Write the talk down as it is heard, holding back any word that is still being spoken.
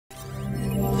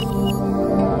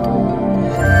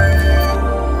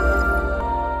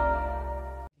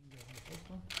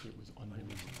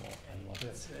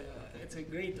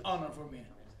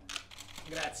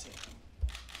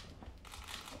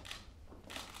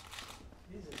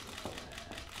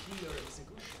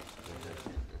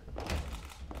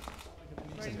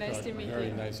Nice to meet you.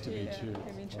 Very nice to meet you.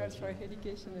 I'm in charge for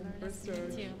education and Nice to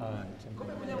meet you.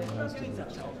 Come vogliamo organizzare?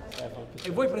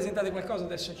 E voi presentate qualcosa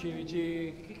adesso che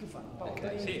fanno? Paolo,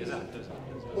 Sì, esatto.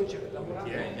 Voi ci avete lavorato?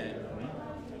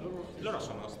 Loro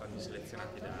sono stati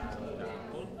selezionati da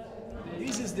Apple.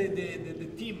 This is the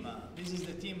team. This is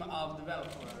the team of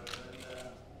developers.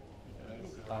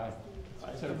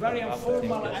 It's a very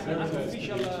informal and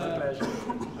unofficial.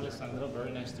 Alessandro,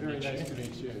 very nice to meet you. Nice to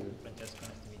meet you. Francesco,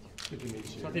 nice to meet you. Good to meet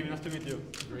you. Fatimi, nice to meet you.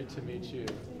 Great to meet you.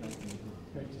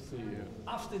 Great to see you.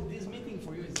 After this meeting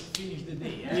for you, it's finished the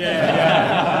day. Yeah.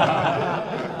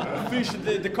 Finish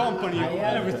the company,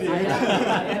 everything.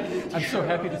 I'm so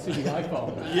happy to see the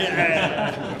iPhone.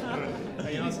 Yeah.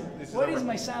 What is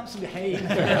my Samsung? Hey.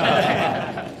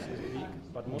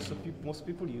 But most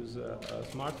people use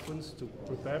smartphones to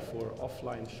prepare for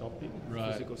offline shopping,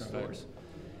 physical stores,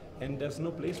 and there's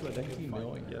no place where they can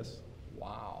find. Yes.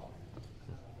 Wow.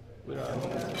 So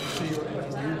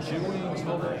you're doing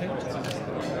overhead.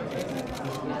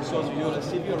 So you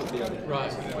receive your bill.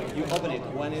 Right. You open it.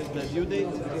 When is the due date,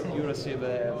 you receive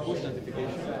a push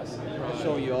notification.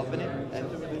 So you open it and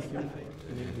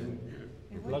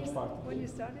When you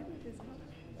started with this?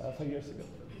 5 years ago.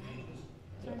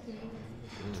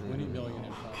 20 million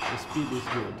in profit. The speed is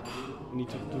good. You need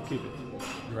to keep it.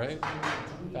 Right?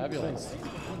 Fabulous.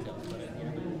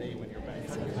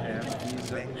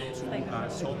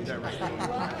 Sold directly.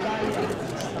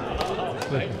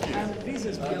 And this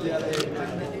is really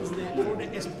it's the Order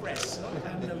Espresso,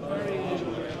 and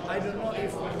I don't know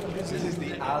if this is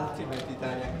the ultimate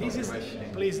Italian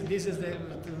please, this is the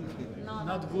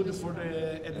not good for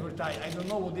the advertising. I don't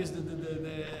know what is the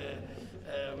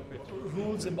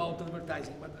rules about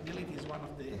advertising, but really it is one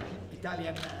of the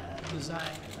Italian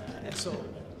design, and so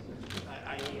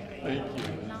I